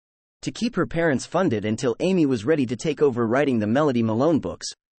To keep her parents funded until Amy was ready to take over writing the Melody Malone books,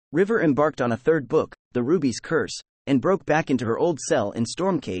 River embarked on a third book, The Ruby's Curse, and broke back into her old cell in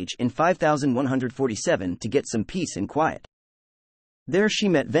Stormcage in 5147 to get some peace and quiet. There she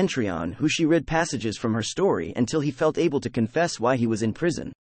met Ventrion, who she read passages from her story until he felt able to confess why he was in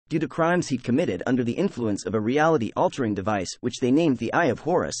prison, due to crimes he'd committed under the influence of a reality-altering device which they named the Eye of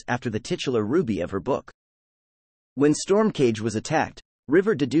Horus after the titular ruby of her book. When Stormcage was attacked,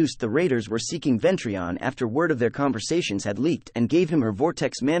 River deduced the raiders were seeking Ventrion after word of their conversations had leaked and gave him her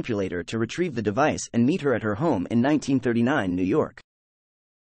vortex manipulator to retrieve the device and meet her at her home in 1939 New York.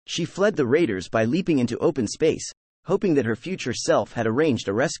 She fled the raiders by leaping into open space, hoping that her future self had arranged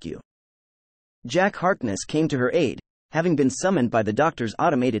a rescue. Jack Harkness came to her aid, having been summoned by the doctor's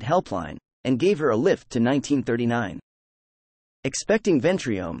automated helpline, and gave her a lift to 1939. Expecting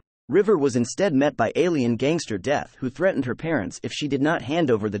Ventrion, River was instead met by alien gangster Death, who threatened her parents if she did not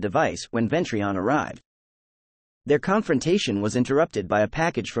hand over the device when Ventrion arrived. Their confrontation was interrupted by a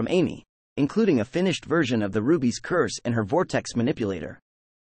package from Amy, including a finished version of the Ruby's Curse and her vortex manipulator.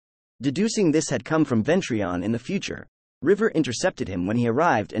 Deducing this had come from Ventrion in the future, River intercepted him when he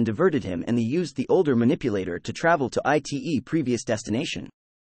arrived and diverted him, and they used the older manipulator to travel to its previous destination.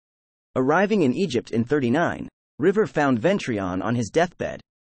 Arriving in Egypt in 39, River found Ventrion on his deathbed.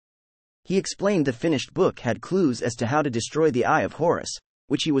 He explained the finished book had clues as to how to destroy the Eye of Horus,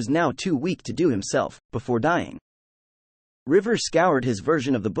 which he was now too weak to do himself, before dying. River scoured his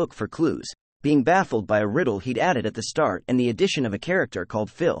version of the book for clues, being baffled by a riddle he'd added at the start and the addition of a character called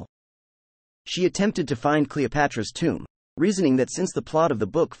Phil. She attempted to find Cleopatra's tomb, reasoning that since the plot of the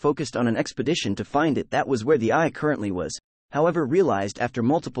book focused on an expedition to find it, that was where the eye currently was, however realized after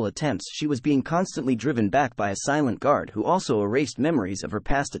multiple attempts she was being constantly driven back by a silent guard who also erased memories of her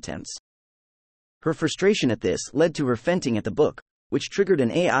past attempts. Her frustration at this led to her fainting at the book, which triggered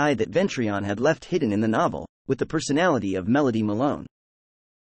an AI that Ventrion had left hidden in the novel, with the personality of Melody Malone.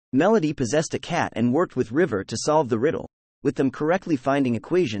 Melody possessed a cat and worked with River to solve the riddle, with them correctly finding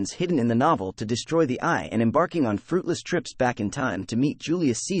equations hidden in the novel to destroy the eye and embarking on fruitless trips back in time to meet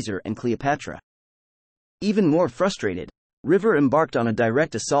Julius Caesar and Cleopatra. Even more frustrated, River embarked on a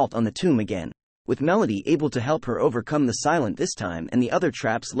direct assault on the tomb again, with Melody able to help her overcome the silent this time and the other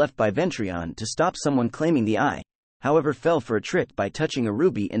traps left by Ventrion to stop someone claiming the eye, however fell for a trick by touching a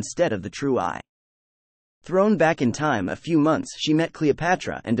ruby instead of the true eye. Thrown back in time a few months, she met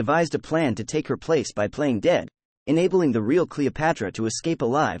Cleopatra and devised a plan to take her place by playing dead, enabling the real Cleopatra to escape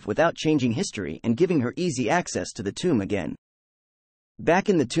alive without changing history and giving her easy access to the tomb again. Back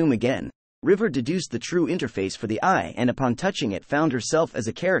in the tomb again, River deduced the true interface for the eye and upon touching it found herself as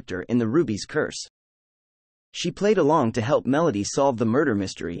a character in the Ruby's Curse. She played along to help Melody solve the murder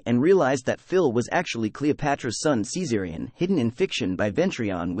mystery and realized that Phil was actually Cleopatra's son Caesarion, hidden in fiction by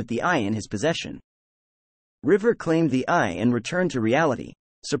Ventrion with the eye in his possession. River claimed the eye and returned to reality,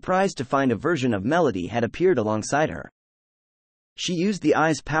 surprised to find a version of Melody had appeared alongside her. She used the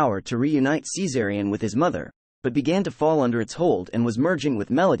eye's power to reunite Caesarion with his mother, but began to fall under its hold and was merging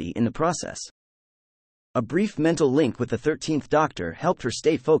with Melody in the process. A brief mental link with the 13th Doctor helped her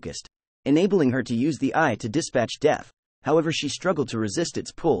stay focused, enabling her to use the eye to dispatch Death, however she struggled to resist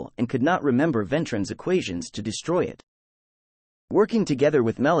its pull and could not remember Ventron's equations to destroy it. Working together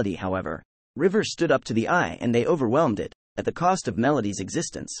with Melody, however, River stood up to the eye and they overwhelmed it, at the cost of Melody's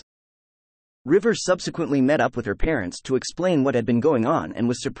existence. River subsequently met up with her parents to explain what had been going on and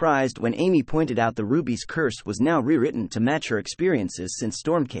was surprised when Amy pointed out the Ruby's Curse was now rewritten to match her experiences since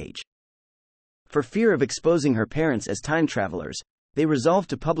Stormcage. For fear of exposing her parents as time travelers, they resolved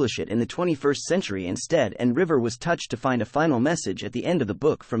to publish it in the 21st century instead, and River was touched to find a final message at the end of the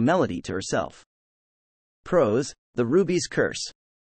book from Melody to herself. Prose: The Ruby's Curse.